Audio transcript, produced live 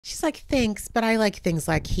She's like, thanks, but I like things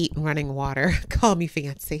like heat and running water. Call me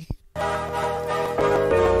fancy.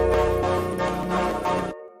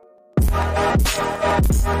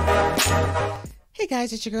 Hey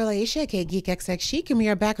guys, it's your girl Aisha, aka Geek XX Chic, and we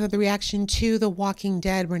are back with the reaction to The Walking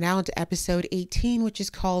Dead. We're now into episode 18, which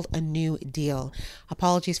is called A New Deal.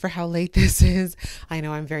 Apologies for how late this is. I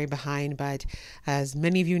know I'm very behind, but as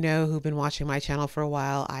many of you know who've been watching my channel for a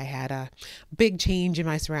while, I had a big change in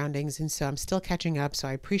my surroundings, and so I'm still catching up. So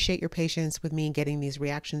I appreciate your patience with me getting these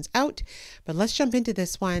reactions out. But let's jump into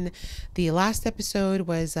this one. The last episode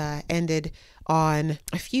was ended on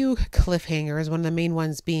a few cliffhangers, one of the main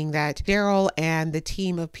ones being that Daryl and the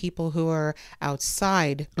team of people who are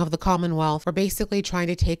outside of the Commonwealth were basically trying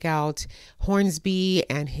to take out Hornsby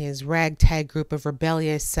and his ragtag group of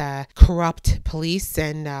rebellious, corrupt police,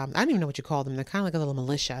 and I don't even know what you call them. They're kind of like a little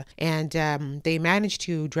militia, and they managed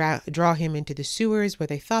to draw him into the sewers where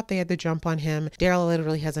they thought they had the jump on him. Daryl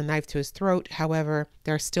literally has a knife to his throat. However,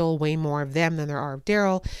 there are still way more of them than there are of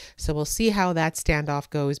Daryl, so we'll see how that standoff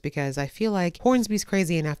goes, because I feel like Hornsby's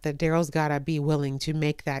crazy enough that Daryl's gotta be willing to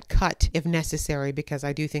make that cut if necessary, because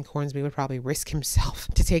I do think Hornsby would probably risk himself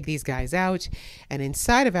to take these guys out. And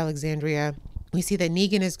inside of Alexandria, we see that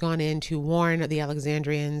Negan has gone in to warn the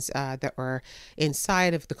Alexandrians that were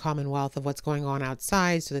inside of the Commonwealth of what's going on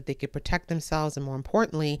outside, so that they could protect themselves and, more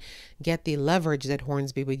importantly, get the leverage that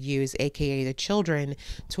Hornsby would use, aka the children,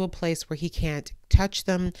 to a place where he can't touch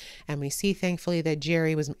them. And we see, thankfully, that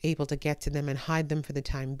Jerry was able to get to them and hide them for the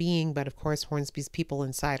time being, but of course Hornsby's people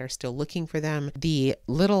inside are still looking for them. The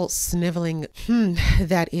little sniveling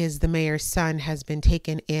that is the mayor's son has been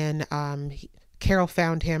taken in. Carol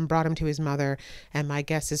found him, brought him to his mother, and my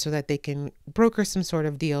guess is so that they can broker some sort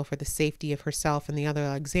of deal for the safety of herself and the other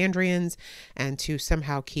Alexandrians, and to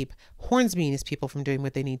somehow keep Hornsby and his people from doing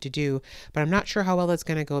what they need to do. But I'm not sure how well that's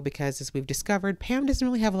going to go, because as we've discovered, Pam doesn't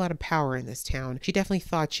really have a lot of power in this town. She definitely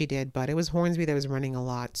thought she did, but it was Hornsby that was running a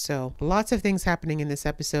lot. So lots of things happening in this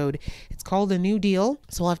episode. It's called A New Deal,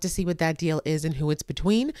 so we'll have to see what that deal is and who it's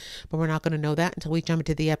between, but we're not going to know that until we jump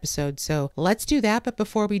into the episode. So let's do that. But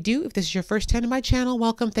before we do, if this is your first time to my channel,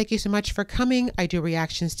 welcome. Thank you so much for coming. I do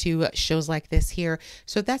reactions to shows like this here,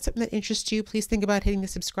 so if that's something that interests you, please think about hitting the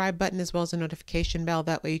subscribe button as well as the notification bell.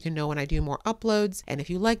 That way you can know when I do more uploads. And if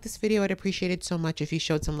you like this video, I'd appreciate it so much if you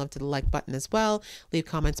showed some love to the like button as well. Leave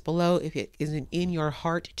comments below if it isn't in your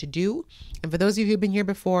heart to do. And for those of you who've been here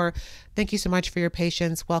before, thank you so much for your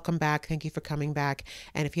patience. Welcome back. Thank you for coming back.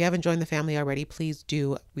 And if you haven't joined the family already, please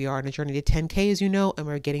do. We are on a journey to 10K, as you know, and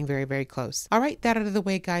we're getting very, very close. All right, that out of the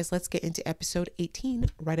way, guys, let's get into episode 18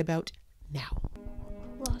 right about now.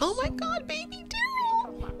 Oh my God, baby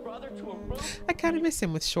Daryl! I kind of miss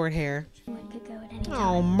him with short hair.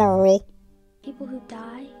 Oh, Merle. People who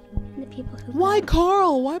die and the people who Why, go.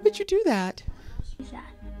 Carl? Why would you do that? Is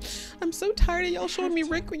that? I'm so tired of y'all showing me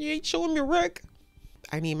Rick when you ain't showing me Rick.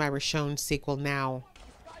 I need my Rashone sequel now.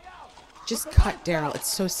 Just cut Daryl.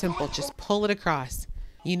 It's so simple. Just pull it across.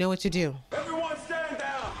 You know what to do. Everyone stand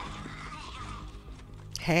down.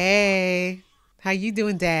 Hey, how you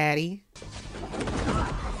doing, Daddy?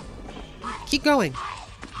 Keep going.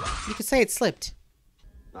 You could say it slipped.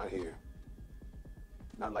 Not here.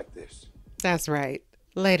 Not like this. That's right.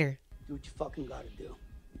 Later. Do what you fucking gotta do.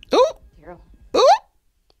 Ooh! Carol. Ooh!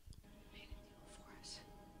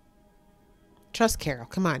 Trust Carol.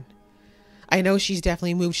 Come on. I know she's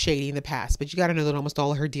definitely moved shady in the past, but you gotta know that almost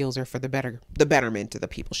all of her deals are for the betterment of the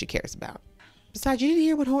people she cares about. Besides, you didn't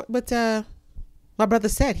hear what my brother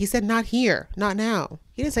said. He said not here, not now.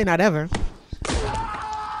 He didn't say not ever.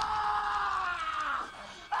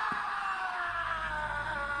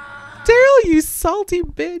 Daryl, you salty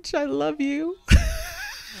bitch. I love you.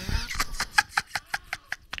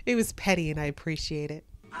 It was petty and I appreciate it.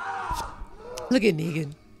 Look at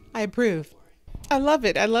Negan. I approve. I love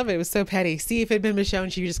it. I love it. It was so petty. See, if it had been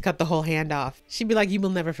Michonne, she would just cut the whole hand off. She'd be like, you will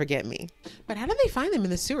never forget me. But how did they find them in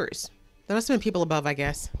the sewers? There must have been people above, I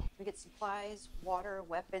guess. We get supplies, water,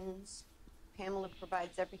 weapons. Pamela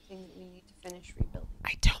provides everything that we need to finish rebuilding.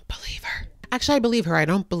 I don't believe her. Actually, I believe her. I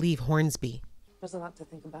don't believe Hornsby. There's a lot to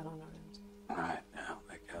think about on our end. All right, now,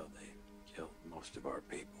 like how they killed most of our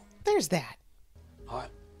people. There's that. What?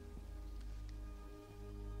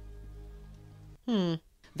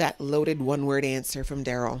 That loaded one-word answer from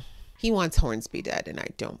Daryl. He wants Hornsby dead, and I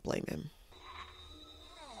don't blame him.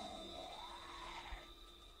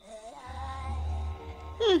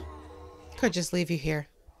 Could just leave you here.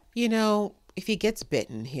 You know, if he gets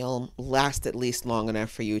bitten, he'll last at least long enough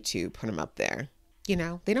for you to put him up there. You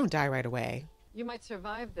know, they don't die right away. You might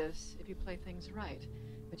survive this if you play things right,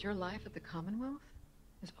 but your life at the Commonwealth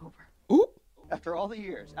is over. Ooh. After all the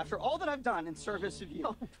years, after all that I've done in service of you.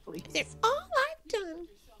 Oh, please. It's all I've done.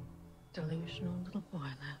 Delusional little boy,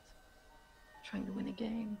 Liz. Trying to win a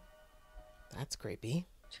game. That's creepy.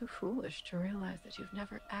 Too foolish to realize that you've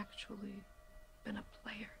never actually been a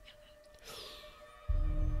player in it.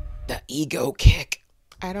 The ego kick.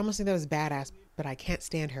 I'd almost think that was badass, but I can't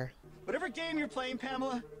stand her. Whatever game you're playing,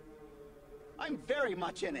 Pamela, I'm very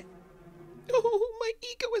much in it. Oh, my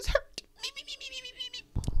ego is hurt.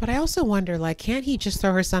 But I also wonder, like, can't he just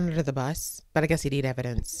throw her son under the bus? But I guess he'd need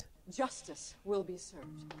evidence. Justice will be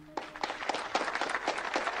served.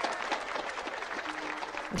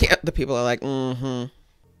 Yeah, the people are like, mm-hmm.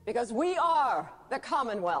 Because we are the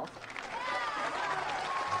Commonwealth.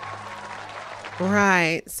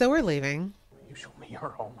 Right, so we're leaving. You show me your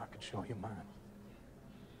home, I can show you mine.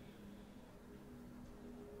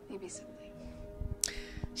 Maybe someday.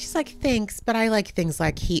 She's like, thanks, but I like things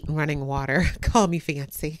like heat and running water. Call me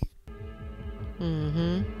fancy.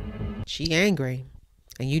 Mm-hmm. She angry.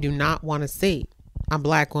 And you do not want to see a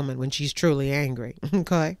black woman when she's truly angry.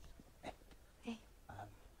 Okay?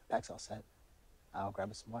 Back's all set. I'll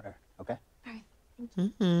grab us some water, okay? All right. Thank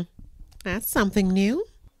you. Mm-hmm. That's something new.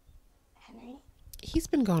 Henry? He's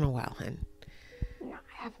been gone a while, hun. No,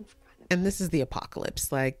 I haven't forgotten. And this is the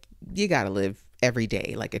apocalypse. Like, you gotta live every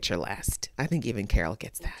day like it's your last. I think even Carol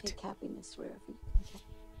gets that. Take happiness wherever you can get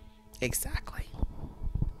Exactly. it.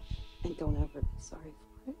 And don't ever be sorry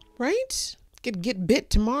for it. Right? Could get bit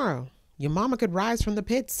tomorrow. Your mama could rise from the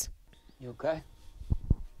pits. You okay?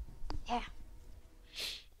 Yeah.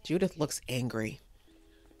 Judith looks angry.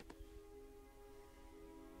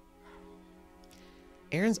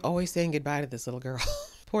 Aaron's always saying goodbye to this little girl.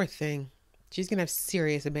 Poor thing. She's gonna have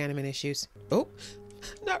serious abandonment issues. Oh,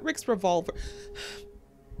 not Rick's revolver.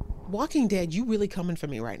 Walking Dead, you really coming for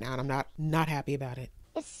me right now, and I'm not happy about it.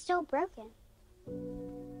 It's still broken.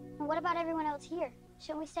 And what about everyone else here?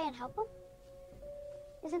 Shouldn't we stay and help them?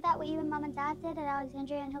 Isn't that what you and Mom and Dad did at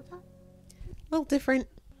Alexandria and Hilltop? A little different.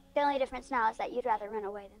 The only difference now is that you'd rather run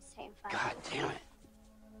away than stay and fight. God damn it.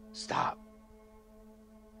 Stop.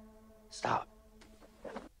 Stop.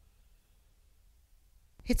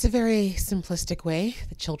 It's a very simplistic way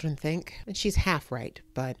the children think, and she's half right,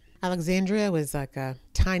 but Alexandria was like a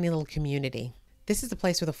tiny little community. This is a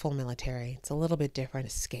place with a full military. It's a little bit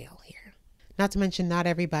different scale here. Not to mention, not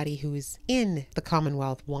everybody who's in the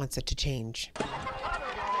Commonwealth wants it to change.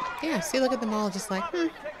 Yeah, see, look at them all just like,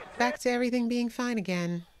 back to everything being fine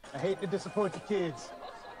again. I hate to disappoint the kids.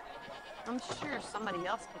 I'm sure somebody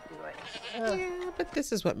else could do it. Yeah, but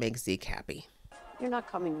this is what makes Zeke happy. You're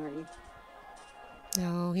not coming, are you?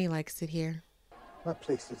 No, he likes it here. My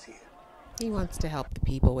place is here. He wants to help the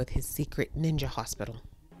people with his secret ninja hospital.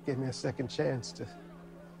 Give me a second chance to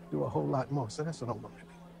do a whole lot more, so that's what I'm gonna do.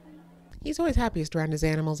 He's always happiest around his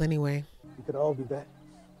animals anyway. We could all do that.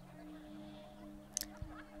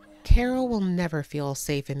 Carol will never feel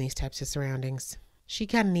safe in these types of surroundings. She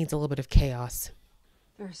kind of needs a little bit of chaos.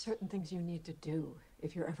 There are certain things you need to do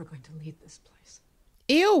if you're ever going to lead this place.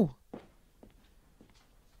 Ew!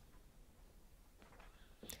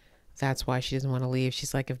 That's why she doesn't want to leave.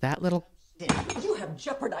 She's like, if that little... You have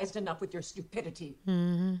jeopardized enough with your stupidity.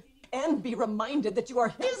 And be reminded that you are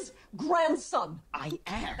his grandson. I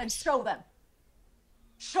am. Then show them.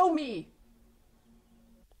 Show me.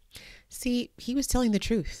 See, he was telling the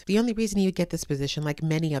truth. The only reason he would get this position, like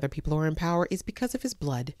many other people who are in power, is because of his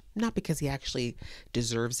blood. Not because he actually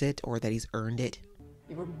deserves it or that he's earned it.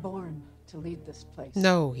 You were born to lead this place.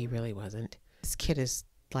 No, he really wasn't. This kid is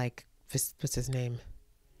like, what's his name?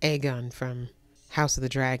 Aegon from House of the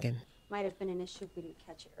Dragon. Might have been an issue if we didn't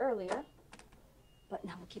catch it earlier. But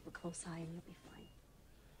now we'll keep a close eye and you'll be fine.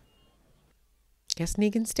 Guess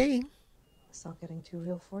Negan's staying. This all getting too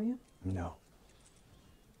real for you? No.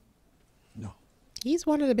 No. He's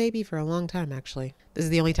wanted a baby for a long time, actually. This is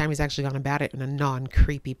the only time he's actually gone about it in a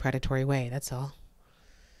non-creepy, predatory way, that's all.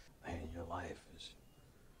 Man, your life is...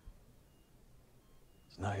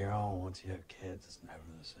 It's not your own. Once you have kids, it's never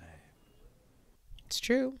the same. It's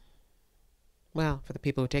true. Well, for the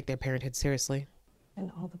people who take their parenthood seriously. And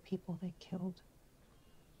all the people they killed.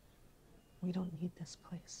 We don't need this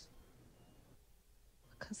place.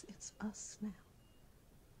 Because it's us now.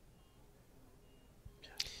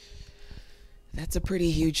 That's a pretty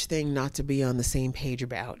huge thing not to be on the same page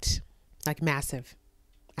about. Like, massive,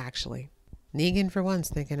 actually. Negan, for once,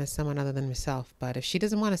 thinking of someone other than himself. But if she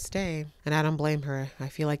doesn't want to stay, and I don't blame her, I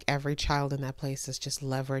feel like every child in that place is just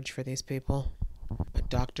leverage for these people. But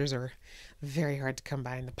doctors are very hard to come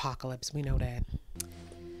by in the apocalypse. We know that.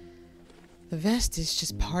 The vest is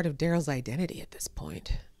just part of Daryl's identity at this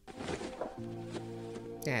point.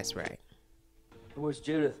 That's right. Where's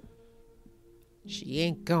Judith? She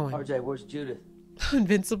ain't going. RJ, where's Judith?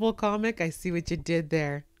 Invincible comic. I see what you did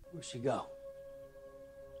there. Where'd she go?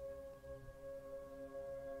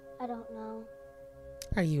 I don't know.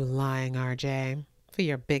 Are you lying, RJ? For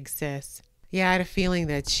your big sis. Yeah, I had a feeling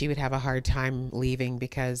that she would have a hard time leaving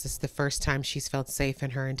because it's the first time she's felt safe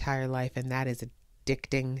in her entire life, and that is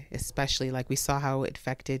addicting, especially like we saw how it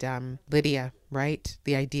affected Lydia, right?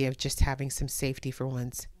 The idea of just having some safety for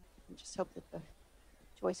once. I just hope that the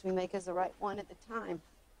choice we make is the right one at the time.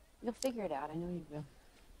 You'll figure it out. I know you will.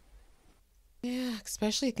 Yeah,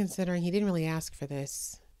 especially considering he didn't really ask for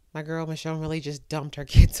this. My girl Michonne really just dumped her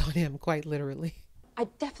kids on him, quite literally. I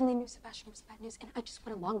definitely knew Sebastian was bad news, and I just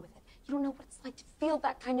went along with it. You don't know what it's like to feel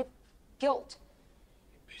that kind of guilt.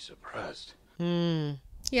 You'd be surprised.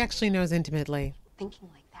 He actually knows intimately. Thinking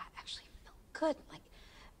like that actually felt good. Like,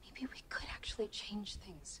 maybe we could actually change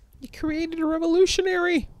things. He created a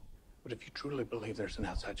revolutionary. But if you truly believe there's an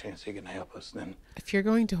outside chance he can help us, then If you're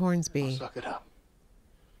going to I'll Hornsby, suck it up.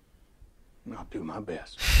 And I'll do my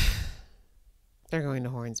best. they're going to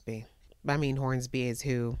Hornsby. I mean, Hornsby is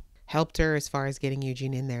who helped her as far as getting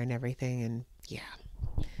Eugene in there and everything. And yeah,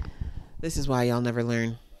 this is why y'all never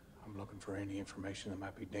learn. I'm looking for any information that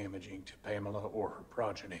might be damaging to Pamela or her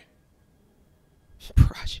progeny.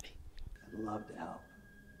 Progeny. I'd love to help.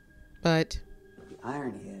 But The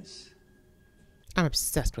irony is, I'm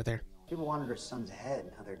obsessed with her. people wanted her son's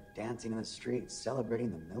head. Now they're dancing in the streets,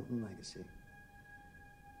 celebrating the Milton legacy.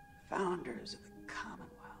 Founders of the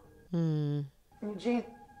Commonwealth. Eugene,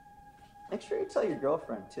 make sure you tell your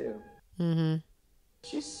girlfriend, too.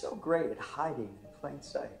 She's so great at hiding in plain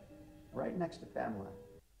sight, right next to Pamela.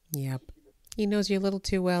 Yep. He knows you a little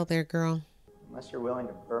too well there, girl. Unless you're willing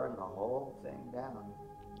to burn the whole thing down.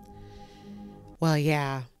 Well,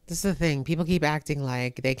 yeah. This is the thing. People keep acting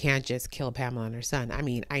like they can't just kill Pamela and her son. I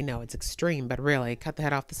mean, I know it's extreme, but really, cut the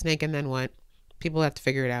head off the snake and then what? People have to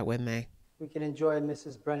figure it out, wouldn't they? We can enjoy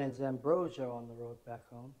Mrs. Brennan's ambrosia on the road back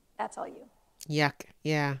home. That's all you. Yuck.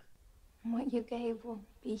 Yeah. And what you gave will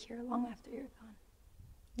be here long after you're gone.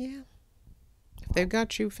 Yeah. If they've got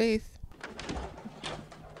true faith.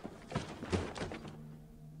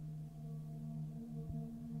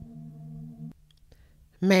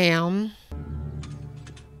 Ma'am.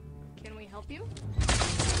 Can we help you?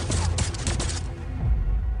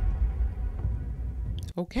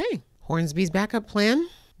 Okay. Hornsby's backup plan.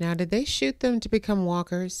 Now, did they shoot them to become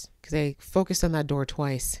walkers? Because they focused on that door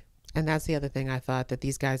twice. And that's the other thing I thought, that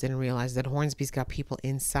these guys didn't realize that Hornsby's got people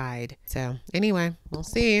inside. So anyway, we'll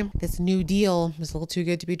see. This new deal is a little too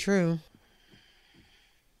good to be true.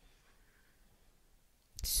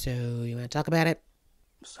 So you want to talk about it?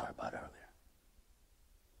 Sorry about earlier.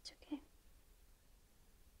 It's okay.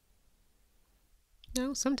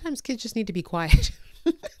 No, sometimes kids just need to be quiet.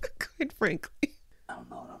 Quite frankly. I don't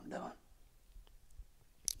know what I'm doing.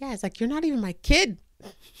 Yeah, it's like, you're not even my kid.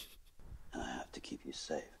 And I have to keep you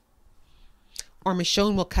safe. Or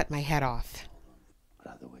Michonne will cut my head off.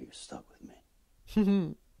 But either way, you're stuck with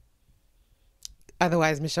me.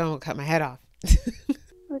 Otherwise, Michonne will cut my head off.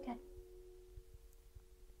 Okay.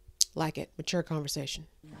 Like it. Mature conversation.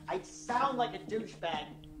 I sound like a douchebag.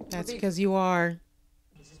 That's because you are.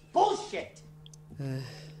 This is bullshit.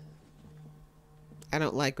 I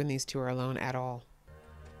don't like when these two are alone at all.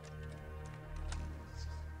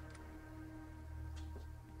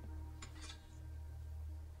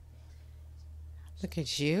 Look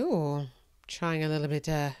at you. Trying a little bit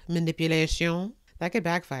manipulation. That could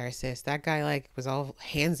backfire, sis. That guy like was all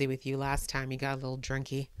handsy with you last time. He got a little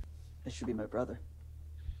drunky. This should be my brother.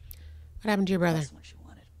 What happened to your brother? That's what she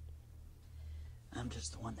wanted. I'm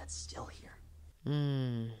just the one that's still here.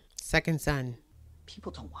 Second son.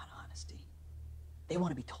 People don't want honesty. They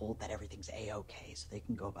want to be told that everything's A-okay so they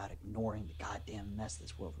can go about ignoring the goddamn mess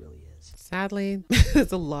this world really is. Sadly,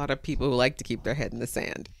 there's a lot of people who like to keep their head in the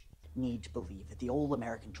sand. Need to believe that the old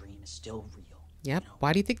American dream is still real. Yep.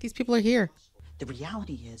 Why do you think these people are here? The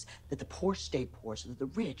reality is that the poor stay poor so that the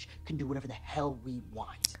rich can do whatever the hell we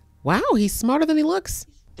want. Wow, he's smarter than he looks.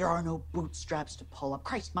 There are no bootstraps to pull up.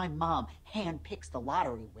 Christ, my mom handpicks the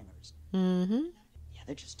lottery winners. Yeah,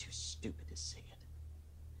 they're just too stupid to see it.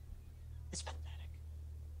 It's pathetic.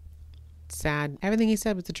 Sad. Everything he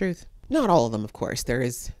said was the truth. Not all of them, of course. There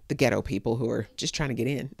is the ghetto people who are just trying to get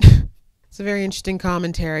in. It's a very interesting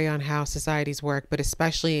commentary on how societies work, but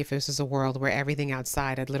especially if this is a world where everything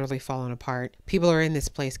outside had literally fallen apart. People are in this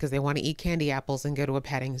place because they want to eat candy apples and go to a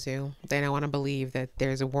petting zoo. They don't want to believe that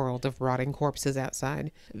there's a world of rotting corpses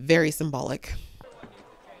outside. Very symbolic.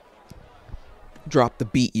 Drop the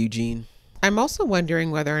beat, Eugene. I'm also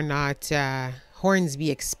wondering whether or not Hornsby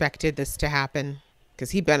expected this to happen,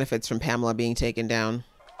 because he benefits from Pamela being taken down.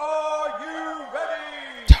 Are you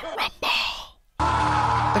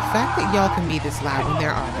fact that y'all can be this loud when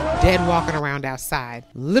there are dead walking around outside,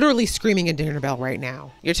 literally screaming a dinner bell right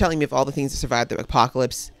now. You're telling me of all the things that survived the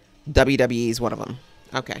apocalypse, WWE is one of them.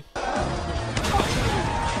 Okay.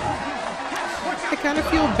 I kind of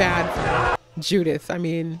feel bad for Judith. I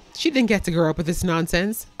mean, she didn't get to grow up with this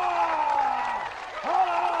nonsense. All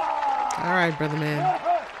right, brother man.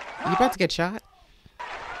 You about to get shot?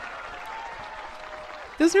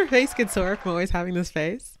 Does her face get sore from always having this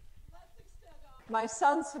face? My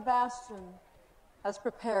son Sebastian has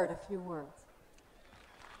prepared a few words.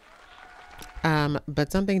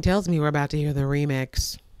 But something tells me we're about to hear the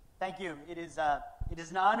remix. Thank you. It is an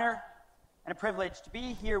honor and a privilege to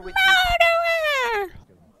be here with you.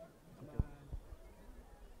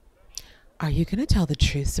 Are you gonna tell the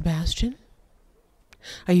truth, Sebastian?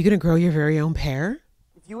 Are you gonna grow your very own pear?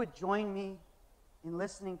 If you would join me in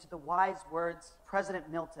listening to the wise words of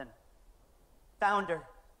President Milton, founder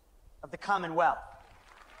of the Commonwealth.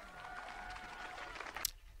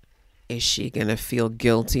 Is she gonna feel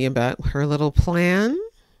guilty about her little plan?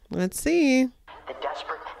 Let's see. The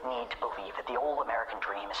desperate need to believe that the old American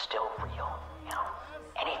dream is still real. You know,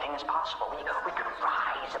 anything is possible. We could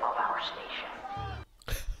rise above our station.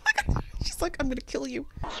 She's like, I'm gonna kill you.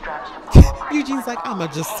 Eugene's like, I'm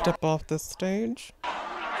gonna just step off the stage.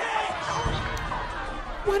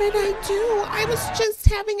 What did I do? I was just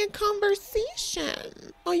having a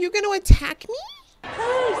conversation. Are you gonna attack me?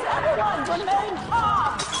 Please, everyone, remain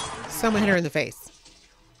calm. Someone hit her in the face.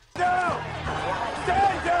 Down!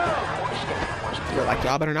 Stand down! You're like,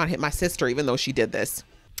 y'all better not hit my sister, even though she did this.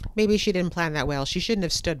 Maybe she didn't plan that well. She shouldn't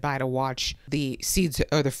have stood by to watch the seeds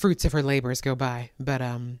or the fruits of her labors go by. But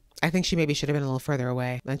I think she maybe should have been a little further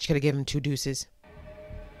away. Then she could have given him 2 deuces.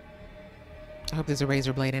 I hope there's a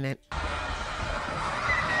razor blade in it.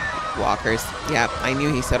 Walkers. Yep, I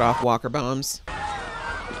knew he set off walker bombs.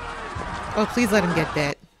 Oh, please let him get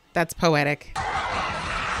bit. That's poetic.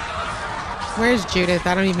 Where's Judith?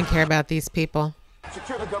 I don't even care about these people.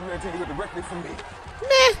 Secure the governor and take it directly from me.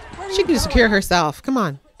 Meh. She can secure herself. Come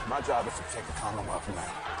on. My job is to protect the Commonwealth now.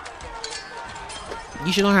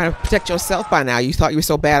 You should know how to protect yourself by now. You thought you were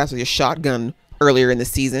so badass with your shotgun earlier in the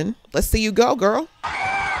season. Let's see you go, girl.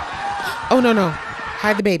 Oh, no.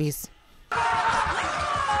 Hide the babies.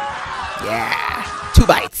 Yeah. 2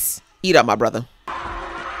 bites. Eat up, my brother.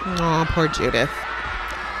 Oh, poor Judith.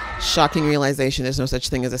 Shocking realization there's no such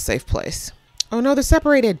thing as a safe place. Oh, no, they're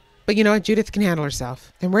separated. But you know what? Judith can handle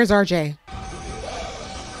herself. And where's RJ?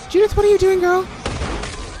 Judith, what are you doing, girl?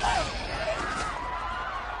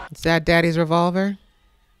 Is that Daddy's revolver?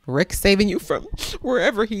 Rick's saving you from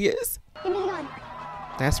wherever he is. Give me the gun.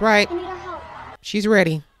 That's right. I need our help. She's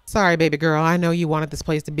ready. Sorry, baby girl. I know you wanted this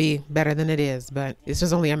place to be better than it is, but it's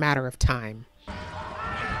just only a matter of time.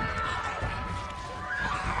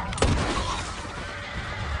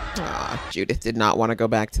 Aw, Judith did not want to go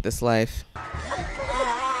back to this life.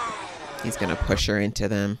 He's gonna push her into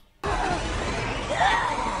them.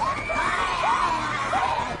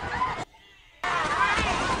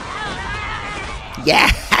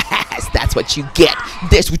 Yes, that's what you get.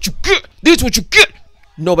 That's what you get. That's what you get.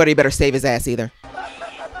 Nobody better save his ass either.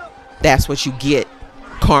 That's what you get.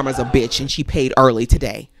 Karma's a bitch and she paid early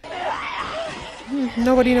today.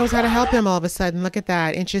 Nobody knows how to help him all of a sudden. Look at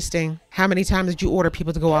that. Interesting. How many times did you order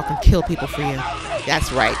people to go off and kill people for you?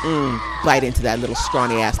 That's right. Bite into that little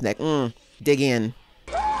scrawny ass neck. Dig in.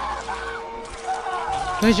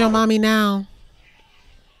 Where's your mommy now?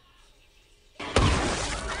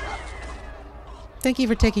 Thank you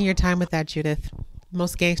for taking your time with that, Judith.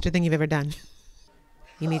 Most gangster thing you've ever done.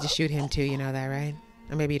 You need to shoot him too, you know that, right?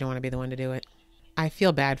 Or maybe you don't want to be the one to do it. I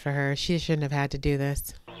feel bad for her. She shouldn't have had to do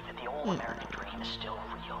this.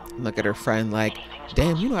 Look at her friend like,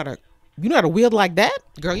 damn, you know how to wield like that?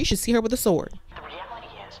 Girl, you should see her with a sword.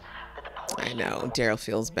 I know, Daryl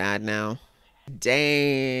feels bad now.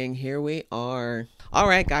 Dang, here we are. All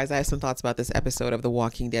right, guys, I have some thoughts about this episode of The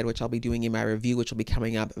Walking Dead, which I'll be doing in my review, which will be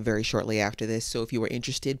coming up very shortly after this. So if you are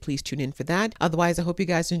interested, please tune in for that. Otherwise, I hope you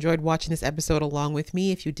guys enjoyed watching this episode along with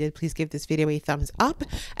me. If you did, please give this video a thumbs up,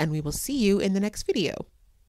 and we will see you in the next video.